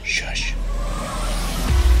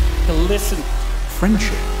listen.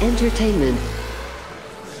 Friendship. Entertainment.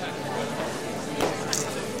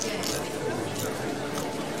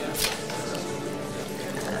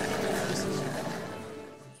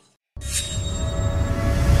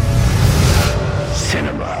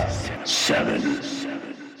 Cinema 7.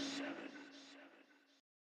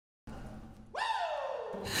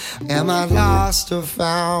 Am I lost or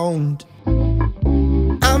found?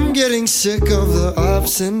 I'm getting sick of the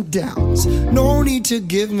ups and downs. No need to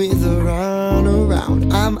give me the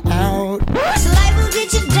runaround. I'm out. Life will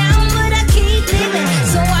get you down, but I keep living.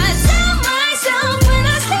 So I tell myself when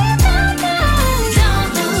I step out,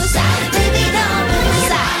 don't lose sight, baby, don't lose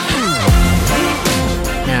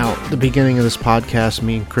sight. Now, the beginning of this podcast,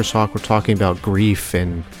 me and Chris Hawk were talking about grief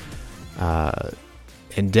and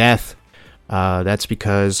death. That's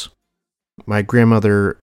because my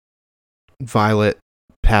grandmother, Violet,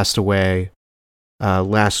 passed away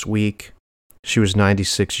last week. She was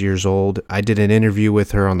 96 years old. I did an interview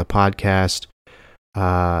with her on the podcast,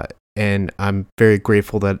 and I'm very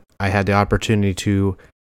grateful that I had the opportunity to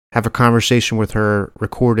have a conversation with her,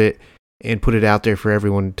 record it, and put it out there for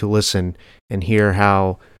everyone to listen and hear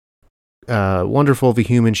how wonderful of a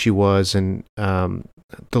human she was, and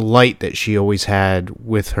the light that she always had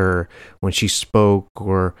with her when she spoke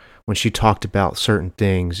or when she talked about certain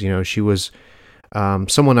things. You know, she was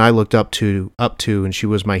someone I looked up to, and she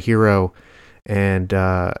was my hero. And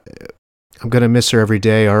I'm gonna miss her every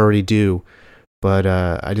day. I already do, but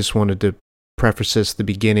I just wanted to preface this at the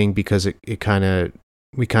beginning because we kind of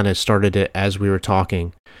started it as we were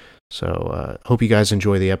talking. So hope you guys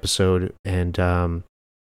enjoy the episode, and I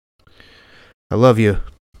love you,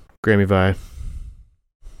 Grammy Vi.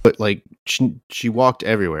 But like she walked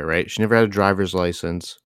everywhere, right? She never had a driver's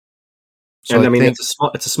license. So and I mean, it's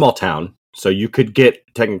a small town, so you could get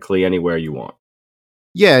technically anywhere you want.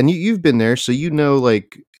 Yeah, and you've been there, so you know,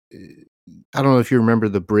 like, I don't know if you remember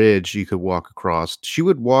the bridge you could walk across. She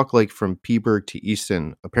would walk like from Peaburg to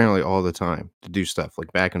Easton, apparently all the time, to do stuff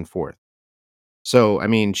like back and forth. So I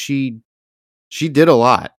mean, she did a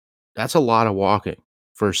lot. That's a lot of walking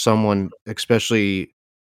for someone, especially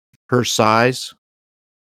her size,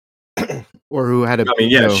 or who had a. I mean,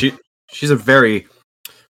 yeah, she's a very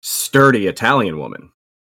sturdy Italian woman.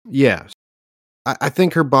 Yeah, I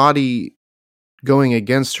think her body going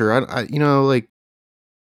against her. I like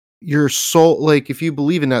your soul. Like if you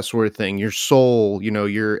believe in that sort of thing, your soul,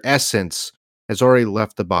 your essence has already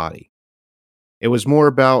left the body. It was more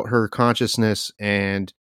about her consciousness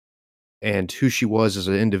and who she was as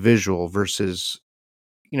an individual versus,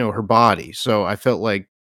 her body. So I felt like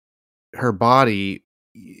her body.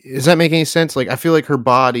 Does that make any sense? Like I feel like her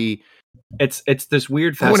body. It's this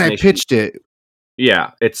weird fascination. When I pitched it,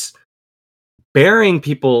 yeah, it's burying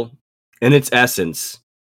people in its essence.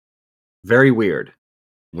 Very weird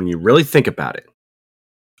when you really think about it.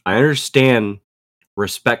 I understand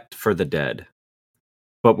respect for the dead,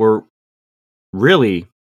 but we're really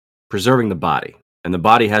preserving the body, and the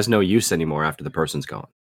body has no use anymore after the person's gone.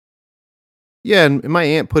 Yeah, and my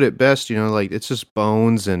aunt put it best. Like it's just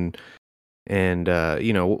bones and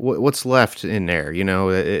what's left in there.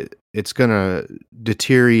 It's gonna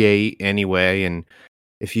deteriorate anyway, and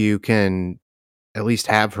if you can at least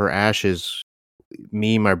have her ashes,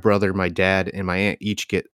 me, my brother, my dad, and my aunt each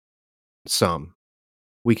get some.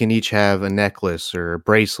 We can each have a necklace or a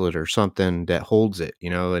bracelet or something that holds it,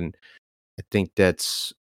 and I think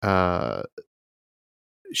that's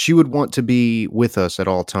she would want to be with us at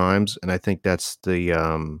all times, and I think that's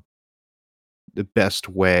the best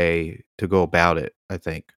way to go about it, I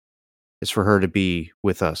think, is for her to be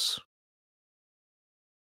with us.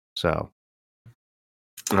 So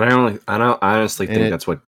I honestly think that's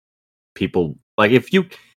what people like.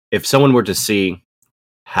 If someone were to see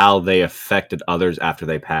how they affected others after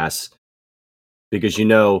they pass, because you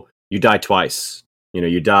die twice.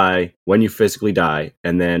 You die when you physically die,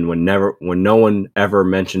 and then when no one ever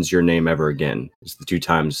mentions your name ever again. It's the two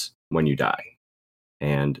times when you die,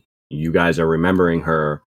 and you guys are remembering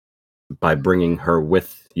her by bringing her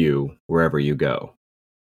with you wherever you go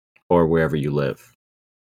or wherever you live.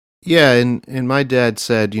 Yeah, and my dad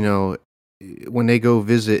said, when they go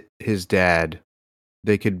visit his dad,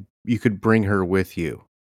 you could bring her with you.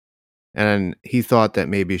 And he thought that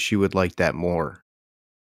maybe she would like that more.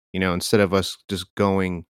 Instead of us just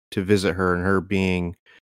going to visit her and her being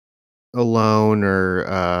alone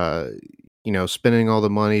or spending all the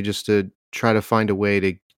money just to try to find a way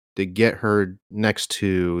to get her next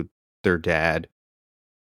to their dad.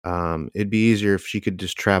 It'd be easier if she could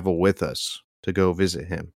just travel with us to go visit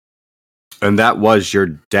him. And that was your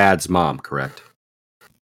dad's mom, correct?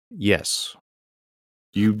 Yes.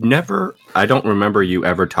 I don't remember you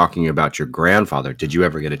ever talking about your grandfather. Did you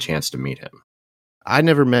ever get a chance to meet him? I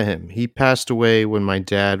never met him. He passed away when my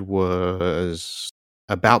dad was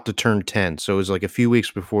about to turn 10. So it was like a few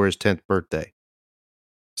weeks before his 10th birthday.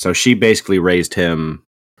 So she basically raised him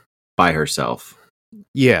by herself.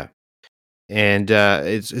 Yeah. And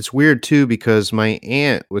it's weird too because my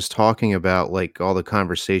aunt was talking about like all the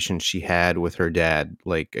conversations she had with her dad,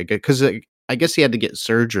 like because I guess he had to get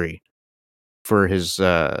surgery for his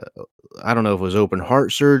I don't know if it was open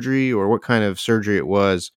heart surgery or what kind of surgery it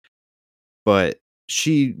was, but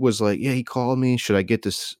she was like, "Yeah, he called me. Should I get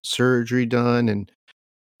this surgery done?" And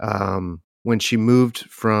when she moved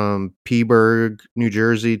from Peaburg, New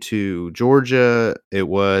Jersey to Georgia, it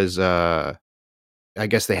was I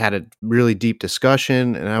guess they had a really deep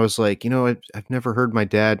discussion, and I was like, I've never heard my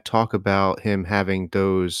dad talk about him having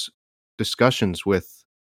those discussions with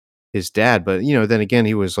his dad, but then again,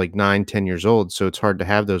 he was like 9, 10 years old, so it's hard to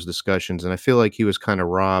have those discussions, and I feel like he was kind of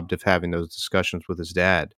robbed of having those discussions with his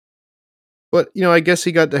dad. But I guess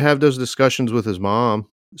he got to have those discussions with his mom.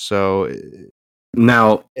 So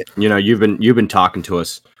now, you've been talking to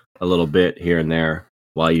us a little bit here and there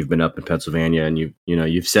while you've been up in Pennsylvania, and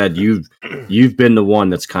you've said you've been the one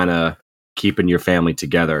that's kind of keeping your family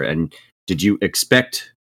together. And did you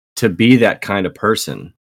expect to be that kind of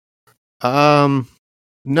person?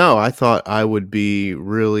 No, I thought I would be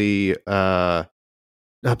really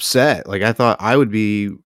upset. Like I thought I would be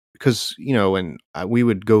because when we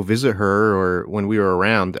would go visit her or when we were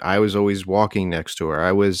around, I was always walking next to her.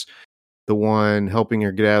 I was the one helping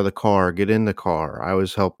her get out of the car, get in the car. I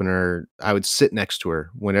was helping her. I would sit next to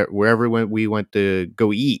her wherever we went to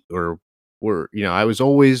go eat I was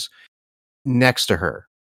always next to her.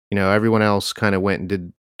 Everyone else kind of went and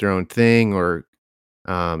did their own thing or,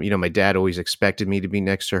 my dad always expected me to be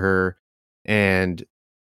next to her. And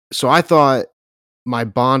so I thought my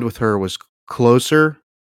bond with her was closer.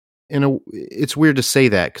 It's weird to say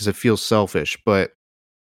that because it feels selfish, but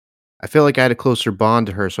I feel like I had a closer bond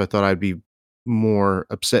to her, so I thought I'd be more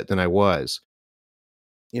upset than I was.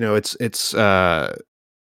 It's I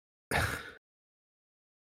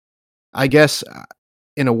guess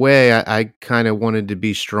in a way I kind of wanted to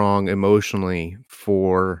be strong emotionally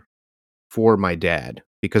for my dad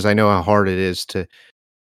because I know how hard it is to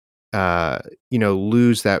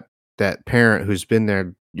lose that parent who's been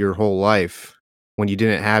there your whole life when you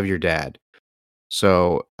didn't have your dad.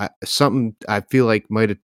 So something I feel like might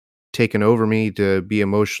have taken over me to be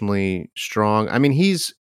emotionally strong. I mean,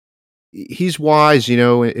 he's wise,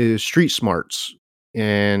 street smarts,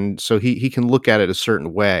 and so he can look at it a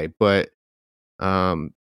certain way. But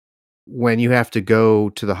when you have to go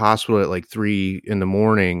to the hospital at like 3 in the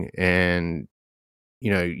morning, and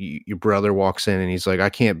your brother walks in and he's like, "I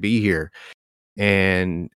can't be here,"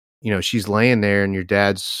 and she's laying there, and your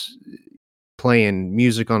dad's playing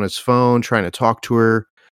music on his phone, trying to talk to her.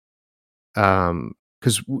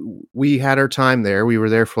 Because we had our time there. We were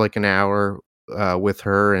there for like an hour with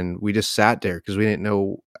her, and we just sat there because we didn't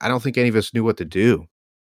know. I don't think any of us knew what to do.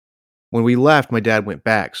 When we left, my dad went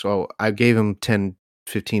back. So I gave him 10,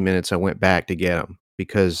 15 minutes. I went back to get him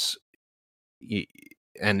because,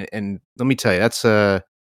 and let me tell you, that's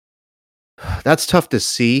tough to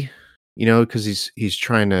see, because he's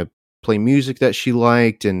trying to play music that she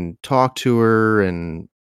liked and talk to her. And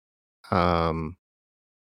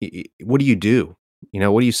what do you do?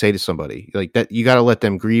 What do you say to somebody like that? You got to let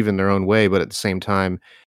them grieve in their own way, but at the same time,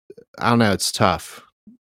 I don't know, it's tough,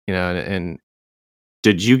 and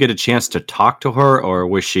did you get a chance to talk to her, or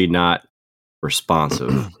was she not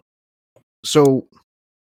responsive? So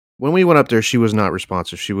when we went up there, she was not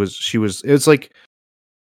responsive. It's like,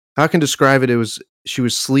 how can I describe it? She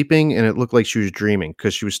was sleeping and it looked like she was dreaming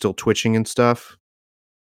because she was still twitching and stuff.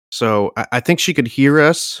 So I think she could hear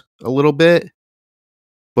us a little bit,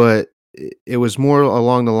 but it was more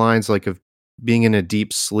along the lines like of being in a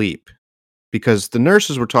deep sleep because the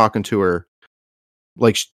nurses were talking to her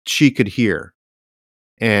like she could hear.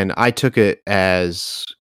 And I took it as,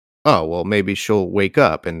 oh, well, maybe she'll wake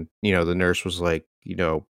up. And, the nurse was like,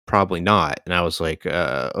 probably not. And I was like,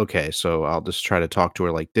 okay, so I'll just try to talk to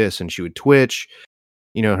her like this. And she would twitch,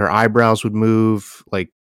 her eyebrows would move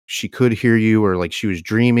like she could hear you or like she was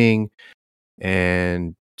dreaming.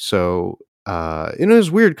 And so, it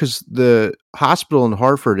was weird because the hospital in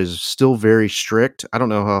Hartford is still very strict. I don't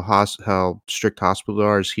know how strict hospitals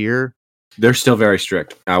are here. They're still very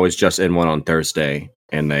strict. I was just in one on Thursday,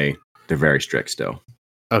 and they're very strict still.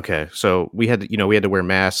 Okay, so we had to wear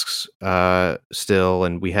masks still,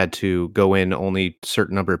 and we had to go in only a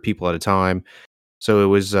certain number of people at a time. So it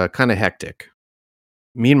was kind of hectic.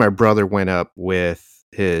 Me and my brother went up with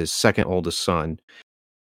his second oldest son,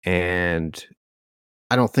 and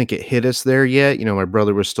I don't think it hit us there yet. My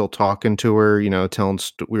brother was still talking to her, we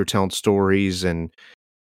were telling stories, and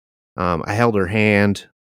I held her hand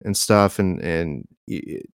and stuff, and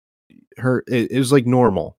it was like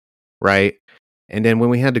normal, right? And then when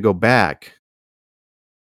we had to go back,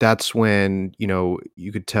 that's when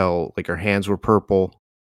you could tell like her hands were purple,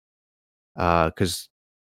 because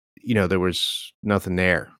there was nothing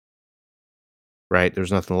there, right? There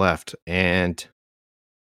was nothing left, and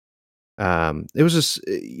it was just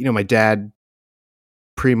my dad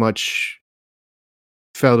pretty much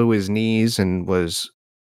fell to his knees and was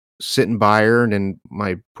sitting by her, and then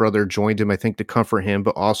my brother joined him, I think, to comfort him,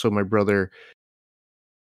 but also my brother,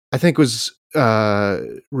 I think, was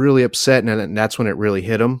really upset, and that's when it really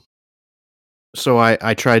hit him. So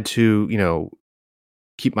I tried to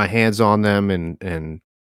keep my hands on them and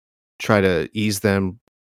try to ease them,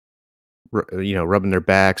 rubbing their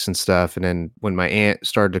backs and stuff. And then when my aunt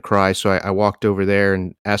started to cry, so I walked over there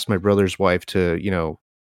and asked my brother's wife to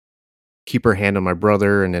keep her hand on my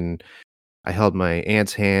brother, and then I held my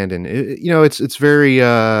aunt's hand, and it's very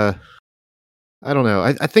I don't know.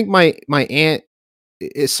 I think my aunt,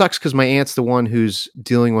 it sucks because my aunt's the one who's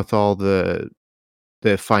dealing with all the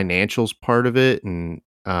financials part of it, and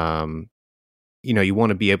you want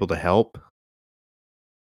to be able to help,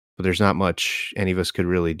 but there's not much any of us could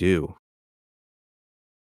really do.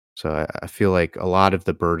 So I feel like a lot of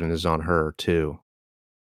the burden is on her too.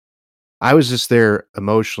 I was just there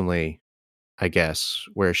emotionally, I guess,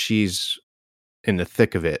 where she's in the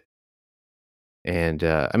thick of it. And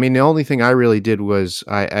I mean, the only thing I really did was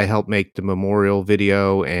I helped make the memorial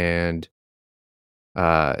video, and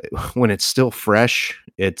when it's still fresh,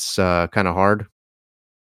 it's kind of hard.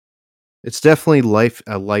 It's definitely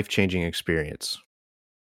a life-changing experience.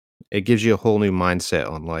 It gives you a whole new mindset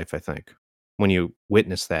on life, I think, when you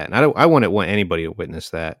witness that. And I wouldn't want anybody to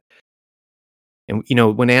witness that. And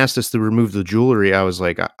when they asked us to remove the jewelry, I was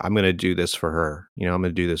like, I'm going to do this for her. I'm going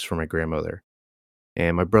to do this for my grandmother.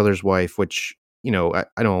 And my brother's wife, which I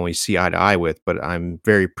don't always see eye to eye with, but I'm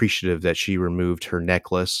very appreciative that she removed her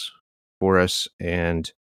necklace for us. And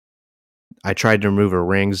I tried to remove her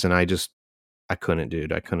rings, and I couldn't,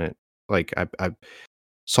 dude. I couldn't. Like, I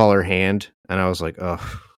saw her hand, and I was like,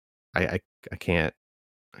 oh, I can't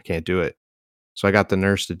do it. So I got the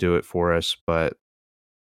nurse to do it for us. But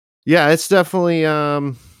yeah, it's definitely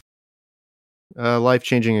a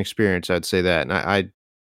life-changing experience, I'd say that. And I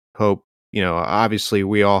hope, obviously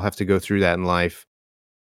we all have to go through that in life.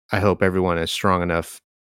 I hope everyone is strong enough,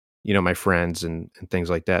 my friends and things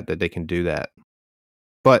like that they can do that.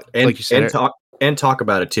 But like you said, talk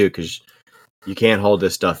about it too, because you can't hold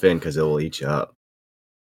this stuff in because it will eat you up.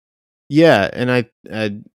 Yeah, and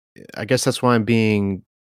I guess that's why I'm being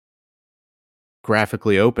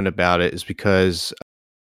graphically open about it, is because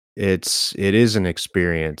it is an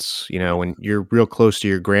experience. When you're real close to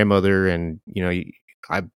your grandmother, and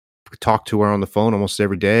I talk to her on the phone almost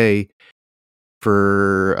every day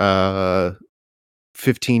for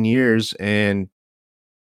 15 years, and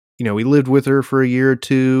we lived with her for a year or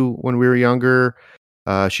two when we were younger.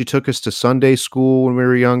 She took us to Sunday school when we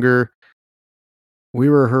were younger. We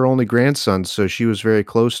were her only grandson, so she was very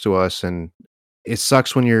close to us, and it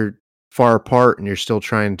sucks when you're far apart and you're still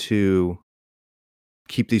trying to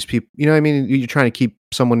keep these people, what I mean? You're trying to keep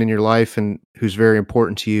someone in your life and who's very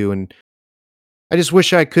important to you. And I just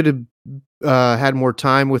wish I could have had more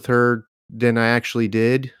time with her than I actually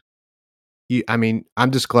did. I mean,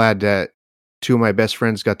 I'm just glad that two of my best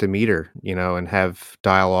friends got to meet her, and have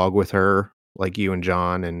dialogue with her, like you and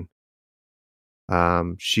John. And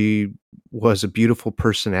she was a beautiful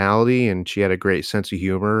personality, and she had a great sense of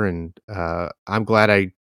humor. And I'm glad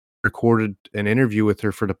I recorded an interview with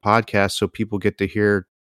her for the podcast, so people get to hear,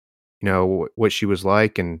 what she was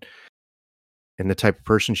like, and the type of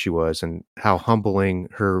person she was, and how humbling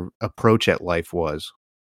her approach at life was.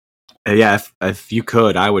 Yeah, if you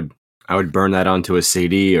could, I would burn that onto a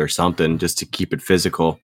CD or something just to keep it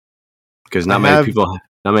physical, because not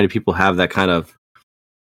many people have that kind of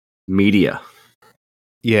media.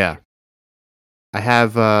 Yeah, I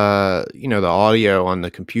have the audio on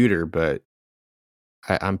the computer, but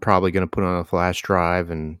I'm probably going to put it on a flash drive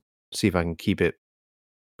and see if I can keep it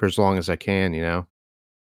for as long as I can, And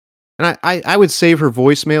I would save her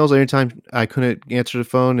voicemails anytime I couldn't answer the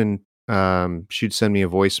phone, and she'd send me a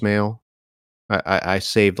voicemail. I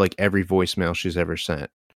saved like every voicemail she's ever sent.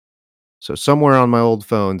 So somewhere on my old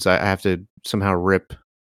phones, I have to somehow rip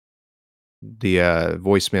the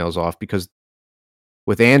voicemails off, because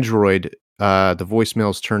with Android, the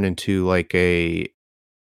voicemails turn into like a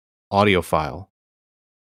audio file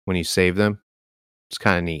when you save them. It's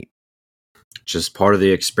kind of neat. just part of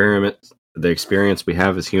the experiment, the experience we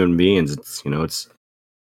have as human beings.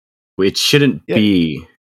 It shouldn't be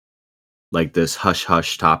like this hush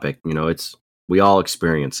hush topic. We all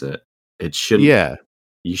experience it. It shouldn't. Yeah.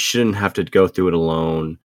 You shouldn't have to go through it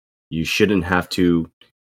alone. You shouldn't have to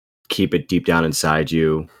keep it deep down inside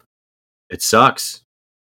you. It sucks,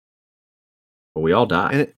 but we all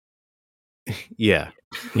die.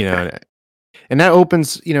 And that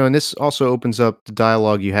opens, and this also opens up the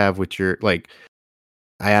dialogue you have with your, like,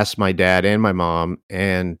 I asked my dad and my mom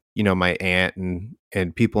and, my aunt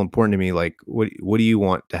and people important to me, like, what do you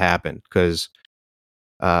want to happen? Because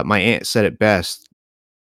my aunt said it best,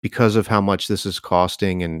 because of how much this is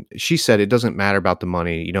costing. And she said, it doesn't matter about the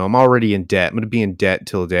money. I'm already in debt. I'm going to be in debt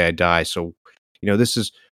until the day I die. So, this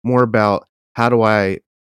is more about how do I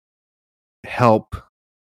help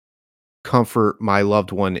comfort my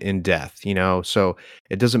loved one in death, so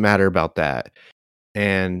it doesn't matter about that.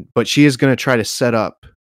 But she is going to try to set up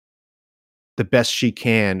the best she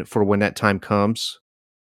can for when that time comes.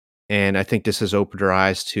 And I think this has opened her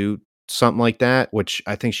eyes to something like that, which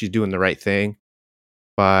I think she's doing the right thing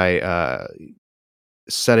by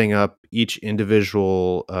setting up each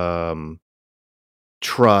individual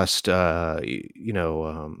trust,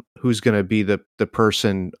 who's going to be the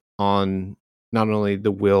person on not only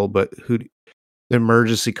the will, but who the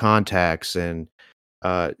emergency contacts. And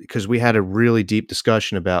because we had a really deep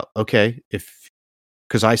discussion about,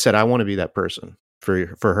 because I said I want to be that person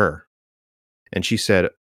for her, and she said,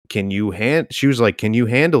 she was like, can you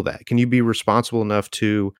handle that? Can you be responsible enough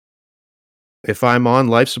to, if I'm on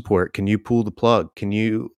life support, can you pull the plug? Can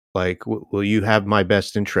you, like, will you have my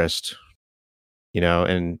best interest?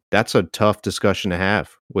 And that's a tough discussion to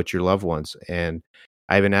have with your loved ones. And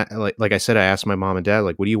I even, like I said, I asked my mom and dad,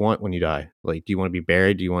 like, what do you want when you die? Like, do you want to be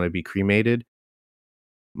buried? Do you want to be cremated?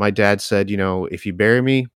 My dad said, if you bury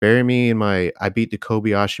me in my I Beat the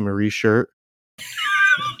Kobayashi Marie shirt.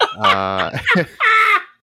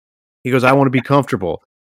 He goes, I want to be comfortable.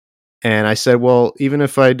 And I said, well, even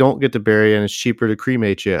if I don't get to bury and it's cheaper to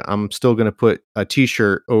cremate you, I'm still going to put a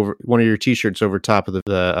t-shirt over one of your t-shirts over top of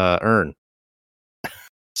the urn.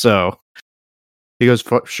 So he goes,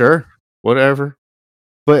 sure, whatever.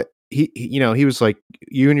 But he was like,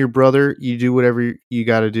 you and your brother, you do whatever you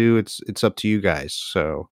got to do. It's up to you guys.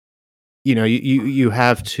 So, you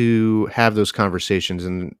have to have those conversations,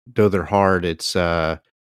 and though they're hard, it's, I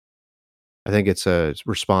think it's a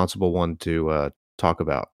responsible one to talk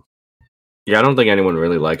about. Yeah, I don't think anyone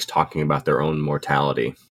really likes talking about their own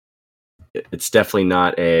mortality. It's definitely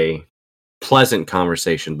not a pleasant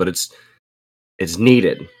conversation, but it's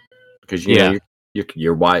needed because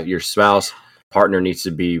your wife, your spouse, partner needs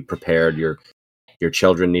to be prepared. Your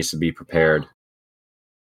children needs to be prepared.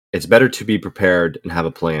 It's better to be prepared and have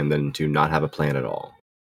a plan than to not have a plan at all.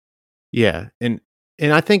 Yeah, and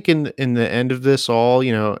I think in the end of this all,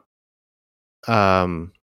 in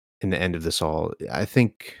the end of this all, I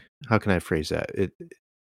think, how can I phrase that?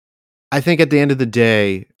 I think at the end of the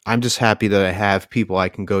day, I'm just happy that I have people I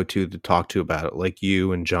can go to talk to about it, like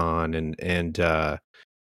you and John and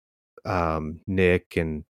Nick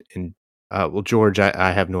and well, George.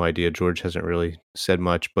 I have no idea. George hasn't really said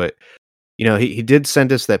much, but he did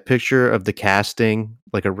send us that picture of the casting,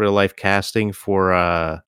 like a real life casting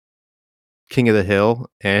for King of the Hill,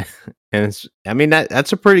 and it's, I mean,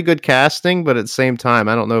 that's a pretty good casting, but at the same time,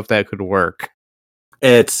 I don't know if that could work.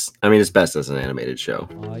 It's best as an animated show.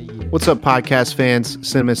 What's up, podcast fans,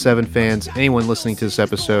 Cinema 7 fans, anyone listening to this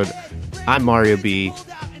episode? I'm Mario B,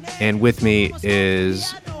 and with me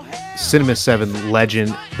is Cinema 7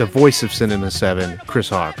 legend, the voice of Cinema 7, Chris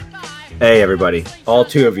Hawk. Hey, everybody. All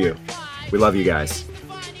two of you. We love you guys.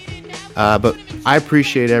 But I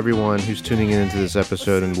appreciate everyone who's tuning into this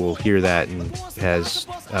episode and will hear that and has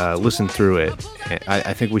listened through it.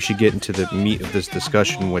 I think we should get into the meat of this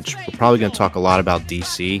discussion, which we're probably going to talk a lot about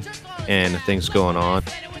DC and the things going on.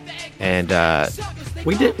 And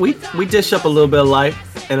we dish up a little bit of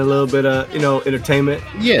life and a little bit of entertainment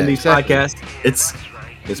in these podcasts. It's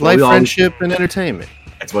life, friendship, and entertainment.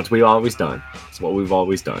 It's what we've always done. It's what we've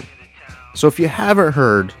always done. So if you haven't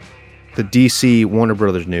heard the DC Warner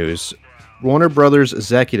Brothers news, Warner Brothers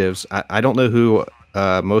executives, I don't know who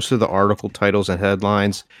most of the article titles and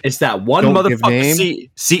headlines. It's that one motherfucker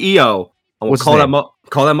CEO. I will call that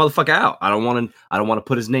motherfucker out. I don't want to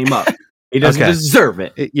put his name up. He doesn't deserve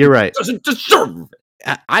it. You're right. He doesn't deserve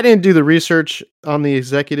it. I didn't do the research on the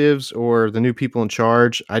executives or the new people in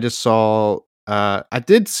charge. I just saw. I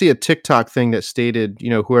did see a TikTok thing that stated,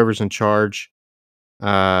 whoever's in charge.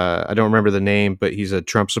 I don't remember the name, but he's a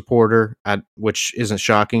Trump supporter, which isn't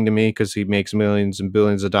shocking to me because he makes millions and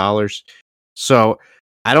billions of dollars. So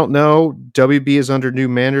I don't know. WB is under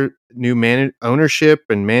ownership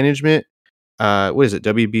and management. What is it?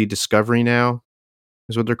 WB Discovery now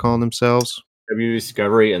is what they're calling themselves. WB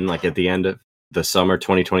Discovery, and like at the end of the summer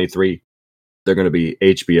 2023, they're going to be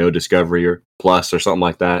HBO Discovery or Plus or something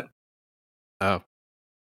like that. Oh,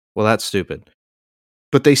 well, that's stupid.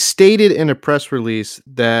 But they stated in a press release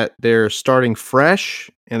that they're starting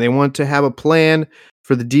fresh and they want to have a plan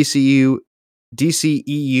for the DCEU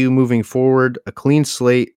moving forward, a clean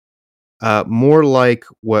slate, more like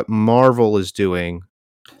what Marvel is doing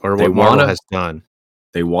or what Marvel has done.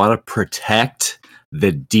 They want to protect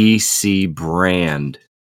the DC brand.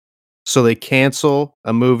 So they cancel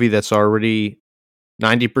a movie that's already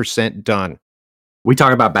 90% done. We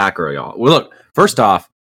talk about Batgirl, y'all. Well, look, first off,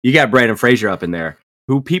 you got Brandon Fraser up in there,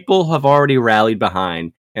 who people have already rallied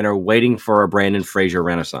behind and are waiting for a Brandon Fraser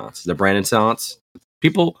renaissance. The Brandon Renaissance.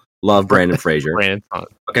 People love Brandon Fraser. Brandon,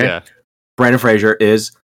 okay. Yeah. Brandon Fraser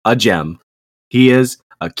is a gem. He is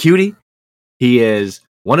a cutie. He is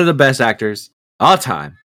one of the best actors all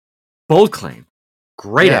time. Bold claim.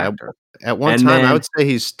 Great actor. At one time, I would say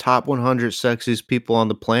he's top 100 sexiest people on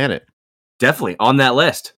the planet. Definitely on that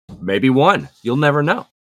list. Maybe one. You'll never know.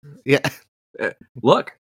 Yeah.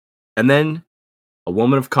 Look. And then a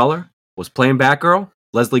woman of color was playing Batgirl,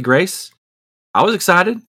 Leslie Grace. I was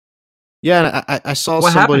excited. Yeah, I saw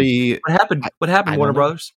what somebody... Happened? What happened, Warner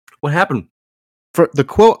Brothers? What happened? For the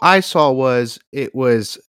quote I saw was, it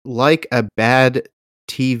was like a bad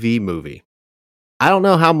TV movie. I don't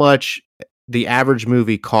know how much the average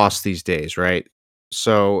movie costs these days, right?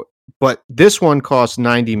 So, but this one cost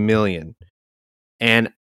 $90 million.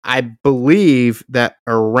 And I believe that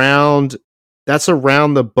that's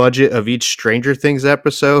around the budget of each Stranger Things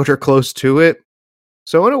episode or close to it.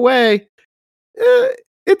 So in a way,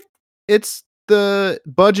 it's the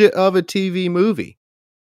budget of a TV movie.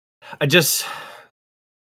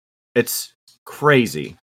 It's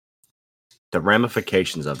crazy, the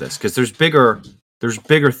ramifications of this, because there's bigger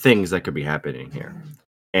things that could be happening here.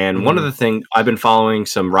 And one of the things, I've been following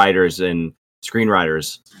some writers and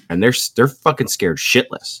screenwriters, and they're fucking scared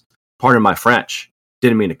shitless. Pardon my French.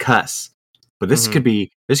 Didn't mean to cuss. But this could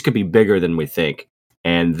be bigger than we think.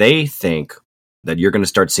 And they think that you're going to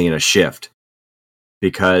start seeing a shift.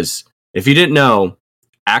 Because if you didn't know,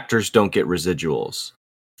 actors don't get residuals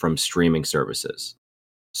from streaming services.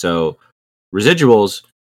 So residuals,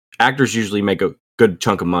 actors usually make a good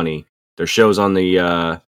chunk of money. Their shows on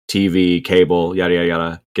the TV, cable, yada, yada,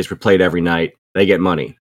 yada, gets replayed every night. They get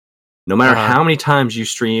money. No matter how many times you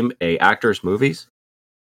stream a actor's movies,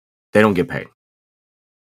 they don't get paid.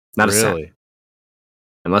 Not a cent.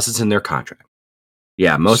 Unless it's in their contract.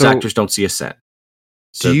 Yeah, most actors don't see a cent.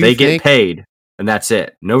 So they get paid, and that's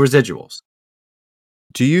it. No residuals.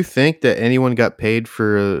 Do you think that anyone got paid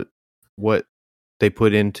for what they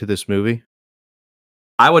put into this movie?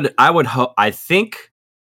 I think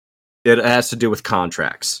it has to do with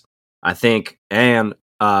contracts. I think, and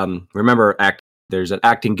remember, there's an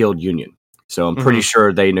acting guild union. So I'm pretty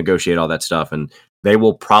sure they negotiate all that stuff, and they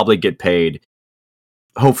will probably get paid,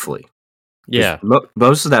 hopefully. Yeah.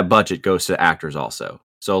 Most of that budget goes to actors also.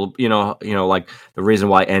 So, you know, like the reason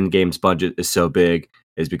why Endgame's budget is so big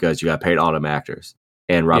is because you got paid all them actors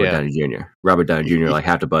and Robert Downey Jr. Robert Downey Jr. like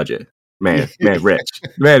half the budget. Man, rich.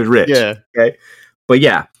 Man is rich. Yeah. Okay. But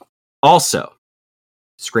yeah, also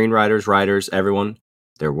screenwriters, writers, everyone,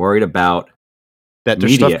 they're worried about that their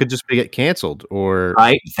stuff could just get canceled or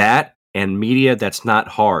right. That and media that's not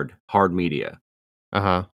hard media.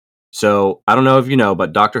 So I don't know if you know,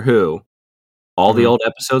 but Doctor Who, all the old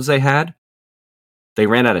episodes they had, they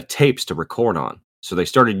ran out of tapes to record on. So they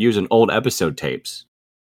started using old episode tapes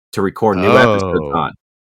to record new episodes on.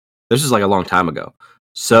 This is like a long time ago.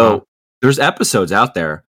 So there's episodes out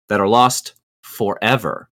there that are lost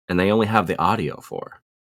forever, and they only have the audio for.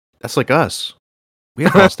 That's like us. We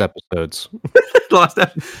have lost episodes.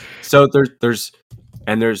 So there's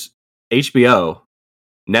HBO,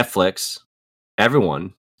 Netflix,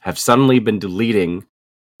 everyone have suddenly been deleting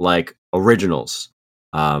like originals.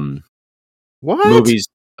 What? Movies.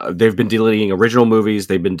 They've been deleting original movies.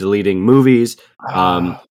 They've been deleting movies.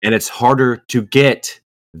 And it's harder to get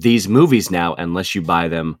these movies now unless you buy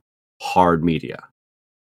them hard media.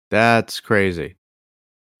 That's crazy.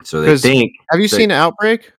 So they think. Have you seen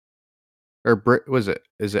Outbreak? Or is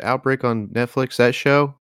it Outbreak on Netflix, that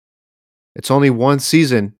show? It's only one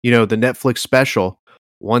season, the Netflix special,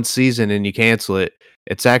 one season and you cancel it.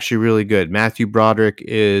 It's actually really good. Matthew Broderick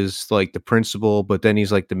is like the principal, but then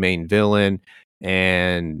he's like the main villain,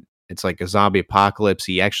 and it's like a zombie apocalypse.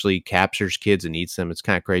 He actually captures kids and eats them. It's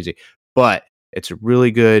kind of crazy, but it's a really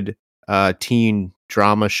good teen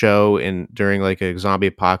drama show during like a zombie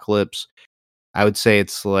apocalypse, I would say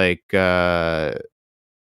it's like it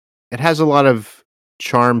has a lot of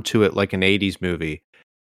charm to it, like an 80s movie,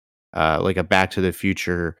 like a Back to the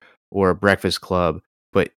Future or a Breakfast Club,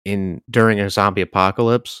 but during a zombie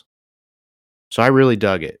apocalypse. So I really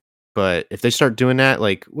dug it. But if they start doing that,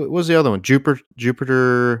 like what was the other one? Jupiter's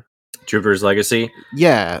Legacy.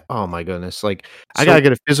 Yeah. Oh my goodness. Like I So- gotta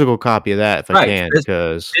get a physical copy of that if I Right, can, this-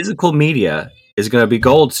 because Physical media is going to be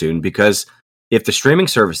gold soon, because if the streaming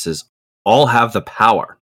services all have the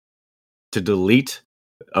power to delete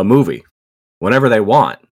a movie whenever they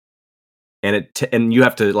want, and you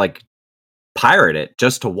have to like pirate it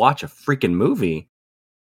just to watch a freaking movie,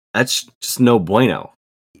 that's just no bueno.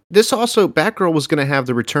 this also Batgirl was gonna have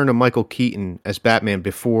the return of Michael Keaton as Batman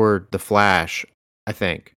before the Flash, I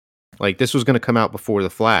think. Like this was gonna come out before the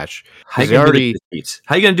Flash. How you 'Cause they gonna do already that to Keats?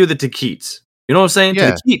 How you gonna do that to Keats? You know what I'm saying?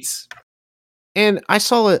 Yeah. To the Keats. And I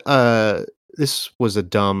saw it. This was a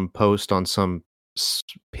dumb post on some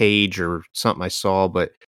page or something I saw,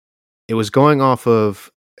 but it was going off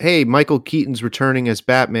of, hey, Michael Keaton's returning as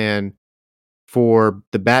Batman for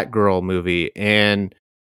the Batgirl movie, and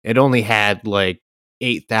it only had like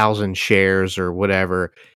 8,000 shares or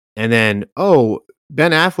whatever. And then, oh,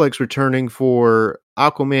 Ben Affleck's returning for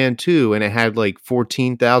Aquaman 2, and it had like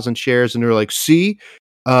 14,000 shares, and they're like, see,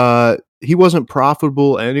 he wasn't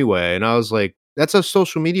profitable anyway. And I was like, that's a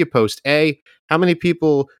social media post. How many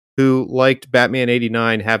people who liked Batman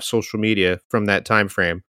 89 have social media from that time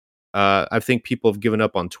frame? I think people have given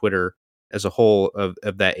up on Twitter as a whole of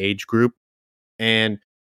that age group. And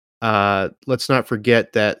let's not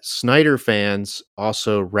forget that Snyder fans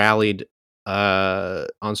also rallied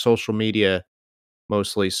on social media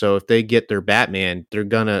mostly. So if they get their Batman, they're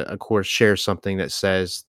gonna, of course, share something that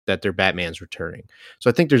says that their Batman's returning. So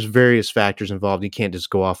I think there's various factors involved. You can't just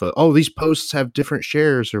go off of, oh, these posts have different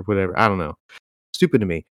shares or whatever. I don't know. Stupid to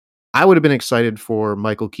me. I would have been excited for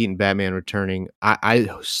Michael Keaton Batman returning. I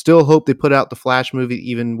still hope they put out the Flash movie,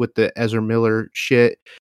 even with the Ezra Miller shit,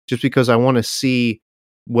 just because I want to see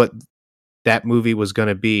what that movie was going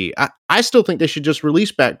to be. I still think they should just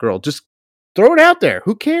release Batgirl. Just throw it out there.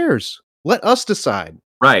 Who cares? Let us decide.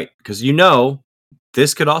 Right, because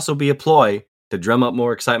this could also be a ploy to drum up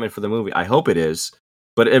more excitement for the movie. I hope it is,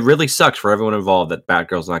 but it really sucks for everyone involved that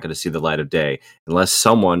Batgirl's not going to see the light of day unless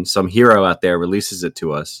some hero out there releases it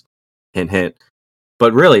to us. Hint, hint.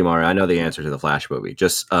 But really, Mario, I know the answer to the Flash movie.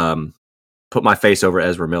 Just put my face over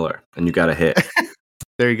Ezra Miller, and you got a hit.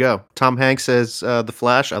 There you go. Tom Hanks says The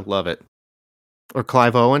Flash. I love it. Or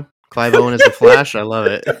Clive Owen. Clive Owen is The Flash. I love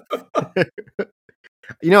it.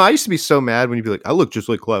 I used to be so mad when you'd be like, I look just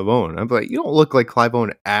like Clive Owen. I'm like, you don't look like Clive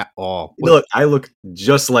Owen at all. Look, I look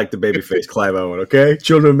just like the babyface Clive Owen, okay?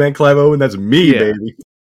 Children of Men Clive Owen, that's me, Yeah. baby.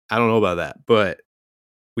 I don't know about that, but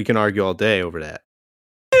we can argue all day over that.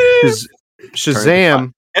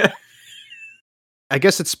 Shazam, I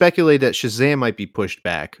guess it's speculated that Shazam might be pushed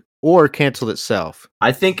back or canceled itself.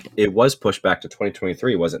 I think it was pushed back to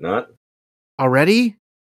 2023, was it not? Already?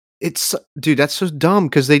 Dude, that's so dumb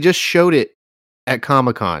because they just showed it at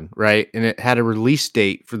Comic-Con, right? And it had a release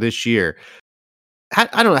date for this year. I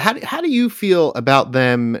don't know. How do you feel about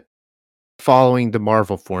them following the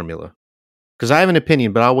Marvel formula? Because I have an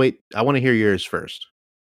opinion, but I'll wait. I want to hear yours first.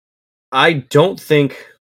 I don't think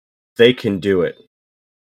they can do it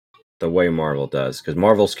the way Marvel does, because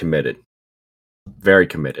Marvel's committed, very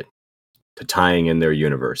committed, to tying in their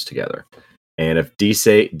universe together. And if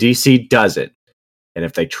DC does it, and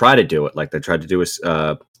if they try to do it like they tried to do with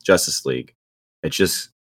Justice League, it's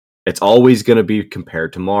always going to be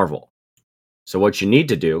compared to Marvel. So what you need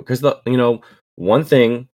to do, because one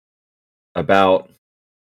thing about,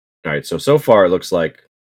 all right, so far it looks like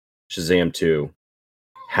Shazam 2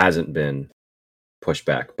 hasn't been pushed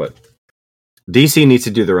back, but DC needs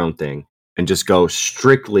to do their own thing and just go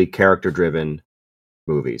strictly character-driven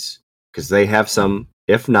movies, because they have some,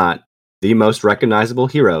 if not the most recognizable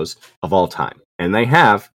heroes of all time, and they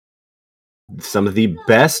have some of the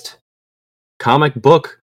best comic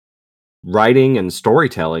book writing and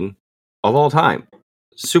storytelling of all time.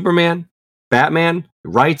 Superman, Batman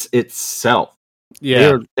writes itself.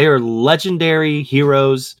 Yeah. They are legendary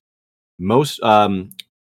heroes, most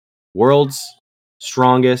world's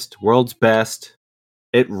strongest, world's best.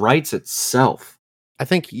 It writes itself. I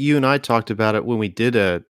think you and I talked about it when we did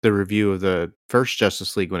the review of the first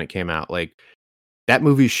Justice League when it came out. Like that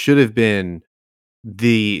movie should have been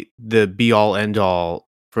the be all end all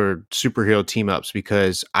for superhero team ups,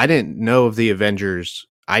 because I didn't know of the Avengers.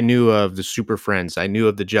 I knew of the Super Friends. I knew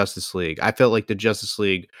of the Justice League. I felt like the Justice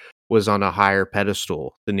League was on a higher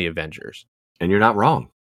pedestal than the Avengers. And you're not wrong.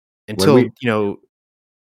 until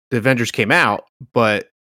the Avengers came out, but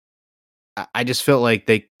I just felt like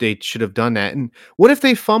they should have done that. And what if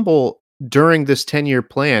they fumble during this 10-year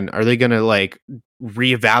plan? Are they going to like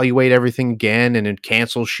reevaluate everything again and then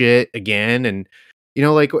cancel shit again? And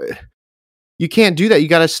like you can't do that. You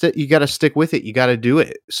got to stick with it. You got to do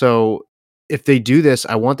it. So if they do this,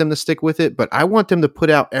 I want them to stick with it, but I want them to put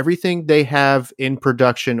out everything they have in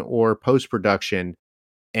production or post-production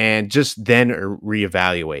and just then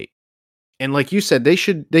reevaluate. And like you said, they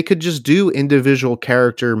could just do individual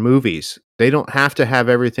character movies. They don't have to have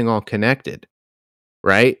everything all connected,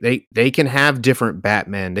 right? They can have different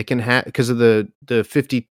Batman. They can have, because of the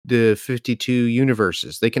 52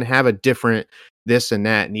 universes. They can have a different this and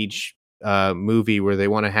that in each movie where they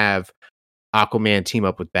want to have Aquaman team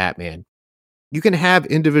up with Batman. You can have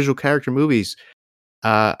individual character movies.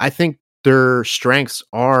 I think their strengths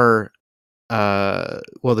are, the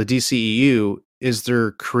DCEU is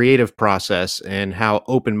their creative process and how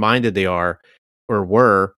open-minded they are or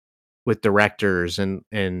were with directors and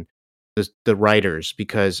the writers,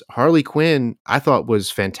 because Harley Quinn I thought was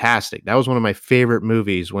fantastic. That was one of my favorite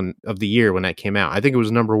movies of the year when that came out. I think it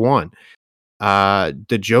was number one.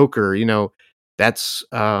 The Joker, that's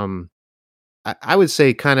I would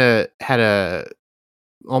say kind of had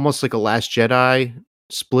almost like a Last Jedi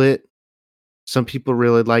split. Some people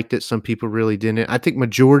really liked it. Some people really didn't. I think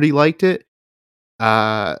majority liked it.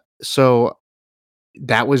 So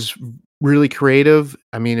that was really creative.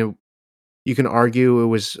 I mean, you can argue it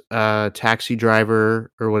was Taxi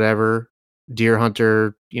Driver or whatever, Deer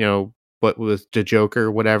Hunter, but with the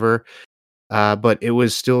Joker, whatever. But it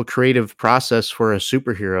was still a creative process for a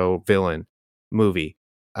superhero villain movie.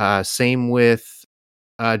 Same with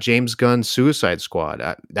James Gunn's Suicide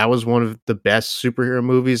Squad. That was one of the best superhero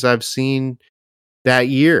movies I've seen that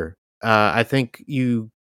year. I think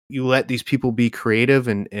you let these people be creative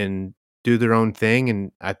and do their own thing,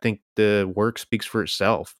 and I think the work speaks for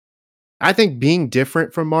itself. I think being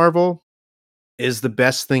different from Marvel is the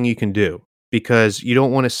best thing you can do, because you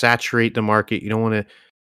don't want to saturate the market. You don't want to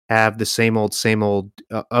have the same old,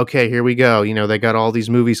 okay, here we go. They got all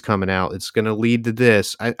these movies coming out. It's going to lead to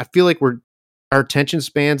this. I feel like our attention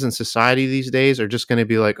spans in society these days are just going to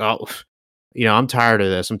be like, oh, I'm tired of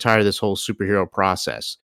this. I'm tired of this whole superhero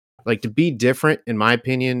process. Like, to be different, in my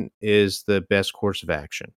opinion, is the best course of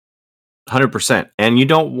action. 100%. And you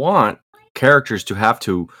don't want characters to have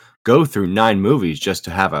to go through 9 movies just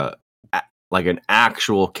to have an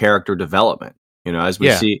actual character development. As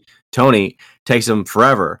we see, Tony takes them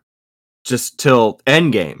forever, just till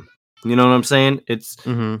Endgame. You know what I'm saying? It's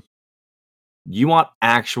You want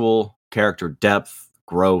actual character depth,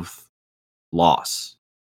 growth, loss,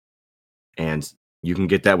 and you can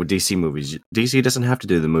get that with DC movies. DC doesn't have to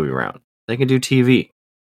do the movie round; they can do TV.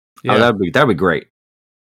 Yeah. Oh, that'd be great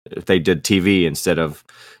if they did TV instead of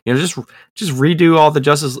just redo all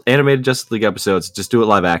the animated Justice League episodes. Just do it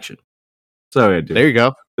live action. That's all I gotta do. There you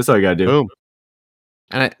go. That's all you gotta do. Boom.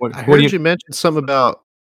 And I heard you mention something about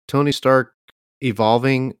Tony Stark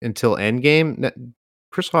evolving until Endgame.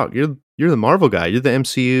 Chris Hawk, you're the Marvel guy. You're the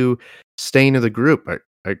MCU stain of the group.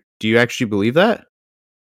 Do you actually believe that?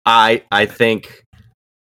 I think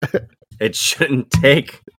it shouldn't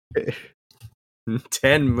take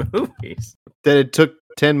 10 movies. That it took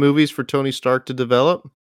 10 movies for Tony Stark to develop?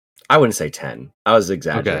 I wouldn't say 10. I was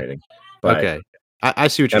exaggerating. Okay. I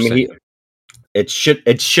see what you're saying. It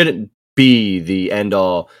shouldn't be the end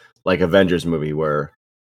all like Avengers movie where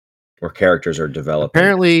characters are developed.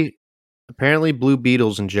 Apparently Blue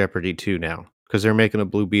Beetle's in jeopardy too now, because they're making a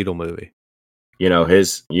Blue Beetle movie.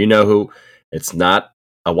 Who, it's not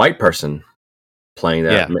a white person playing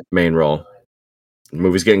that main role. The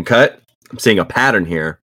movie's getting cut. I'm seeing a pattern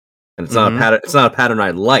here, and it's not a pattern. It's not a pattern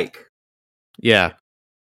I like. Yeah.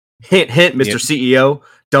 Hint, Mr. CEO,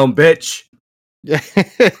 dumb bitch.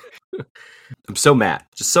 I'm so mad.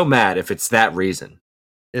 Just so mad if it's that reason.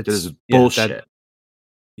 This is bullshit.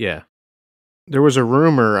 There was a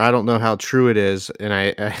rumor, I don't know how true it is, and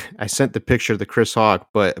I sent the picture of the Chris Hawk,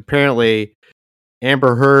 but apparently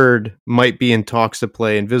Amber Heard might be in talks to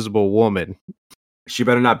play Invisible Woman. She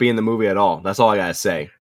better not be in the movie at all. That's all I gotta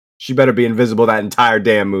say. She better be invisible that entire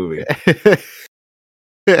damn movie.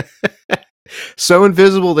 So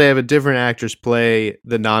invisible, they have a different actress play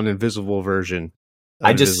the non-invisible version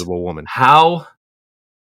of Invisible Woman. How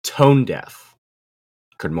tone deaf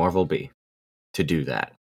could Marvel be to do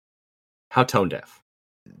that? How tone deaf?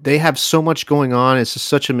 They have so much going on. It's just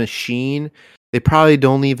such a machine. They probably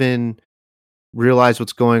don't even realize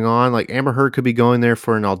what's going on. Like, Amber Heard could be going there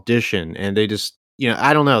for an audition, and they just,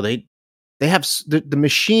 I don't know. They have the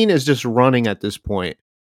machine is just running at this point.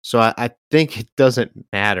 So I think it doesn't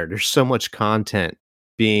matter. There's so much content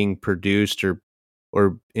being produced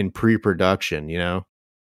or in pre-production, you know?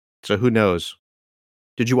 So who knows?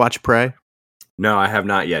 Did you watch Prey? No, I have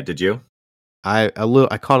not yet. Did you? I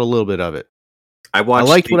caught a little bit of it. I I watched.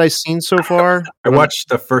 liked what I've seen so far. I watched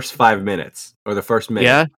the first 5 minutes or the first minute.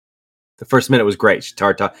 Yeah, The first minute was great. She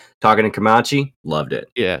started talking in Comanche. Loved it.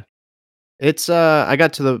 yeah. It's I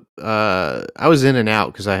got to the I was in and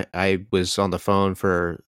out because I was on the phone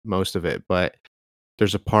for most of it, but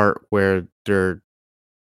there's a part where they're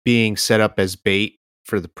being set up as bait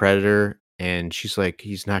for the predator, and she's like,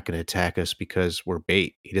 he's not going to attack us because we're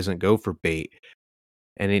bait. He doesn't go for bait.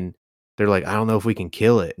 And then they're like, I don't know if we can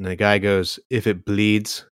kill it. And the guy goes, if it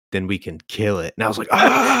bleeds, then we can kill it. And I was like,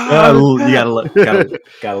 You gotta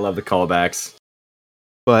love the callbacks.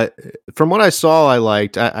 But from what I saw, I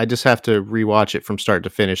liked. I just have to rewatch it from start to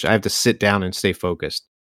finish. I have to sit down and stay focused,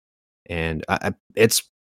 and it's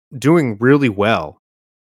doing really well.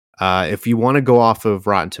 If you want to go off of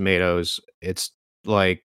Rotten Tomatoes, it's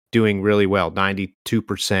like doing really well,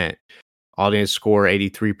 92%. Audience score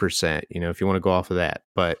 83%. You know, if you want to go off of that,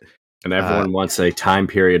 but And everyone wants a time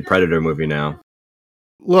period Predator movie now.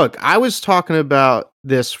 look, I was talking about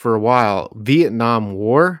this for a while. Vietnam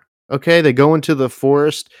War. Okay, they go into the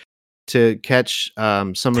forest to catch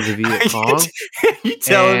some of the Viet Cong. You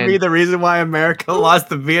telling me And- the reason why America lost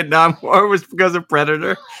the Vietnam War was because of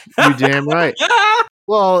Predator? You damn right.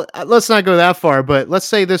 Well, let's not go that far, but let's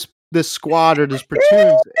say this squad or this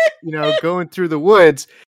platoon, you know, going through the woods,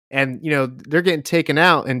 and you know they're getting taken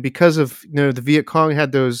out, and because of the Viet Cong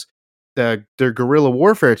had their guerrilla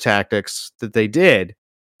warfare tactics that they did,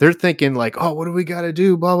 they're thinking like, oh, what do we got to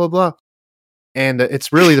do? Blah blah blah, and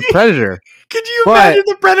it's really the Predator. Could you But- imagine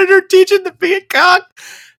the Predator teaching the Viet Cong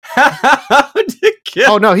how to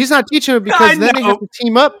kill? Oh no, he's not teaching it because I then they know. have to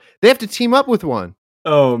team up. They have to team up with one.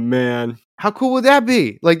 Oh man. How cool would that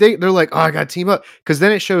be? Like they're like, oh, I got to team up because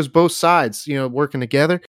then it shows both sides, working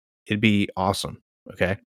together. It'd be awesome.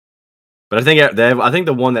 Okay. But I think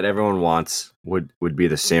the one that everyone wants would be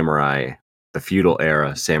the samurai, the feudal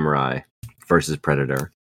era samurai versus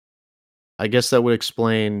Predator. I guess that would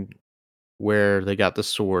explain where they got the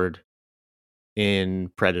sword in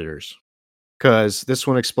Predators, because this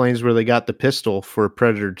one explains where they got the pistol for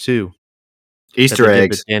Predator 2. Easter that they did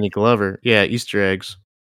eggs. with Danny Glover. Yeah, Easter eggs.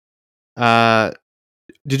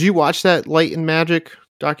 Did you watch that Light and Magic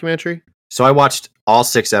documentary? So I watched all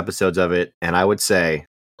 6 episodes of it, and I would say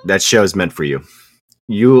that show's meant for you.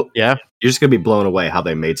 You're just gonna be blown away how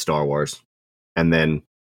they made Star Wars, and then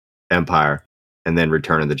Empire, and then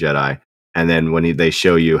Return of the Jedi, and then when they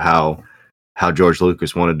show you how George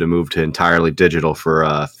Lucas wanted to move to entirely digital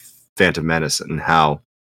for Phantom Menace, and how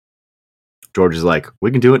George is like,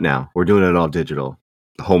 we can do it now. We're doing it all digital.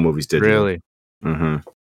 The whole movie's digital. Really? Mm-hmm.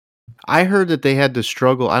 I heard that they had to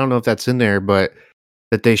struggle. I don't know if that's in there, but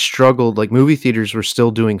that they struggled. Like movie theaters were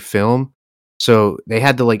still doing film, so they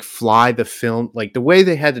had to like fly the film. Like the way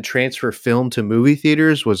they had to transfer film to movie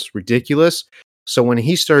theaters was ridiculous. So when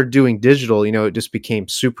he started doing digital, it just became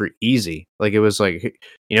super easy. Like it was like,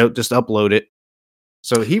 just upload it.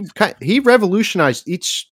 So he revolutionized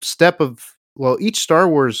each step of each Star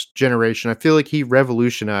Wars generation. I feel like he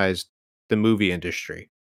revolutionized the movie industry.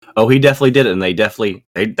 Oh, he definitely did it,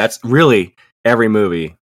 and that's really every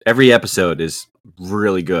movie, every episode is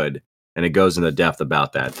really good, and it goes into depth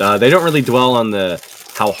about that. They don't really dwell on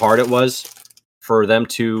how hard it was for them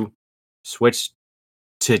to switch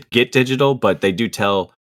to get digital, but they do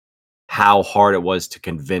tell how hard it was to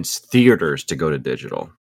convince theaters to go to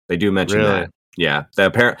digital. They do mention Really? that. Yeah,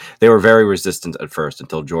 they were very resistant at first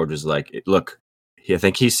until George was like, look, I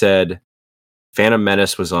think he said Phantom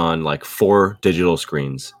Menace was on like 4 digital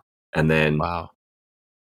screens. And then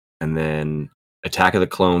Attack of the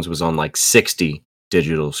Clones was on like 60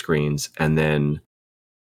 digital screens, and then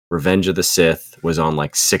Revenge of the Sith was on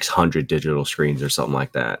like 600 digital screens or something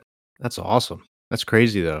like that. That's awesome. That's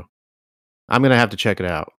crazy though. I'm gonna have to check it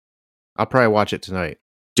out. I'll probably watch it tonight.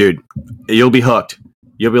 Dude, you'll be hooked.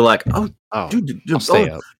 You'll be like, Oh, dude, I'll stay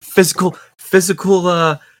up. physical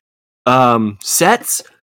sets,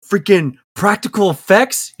 freaking practical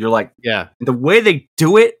effects. You're like, Yeah. the way they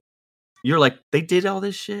do it, you're like, they did all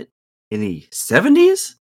this shit in the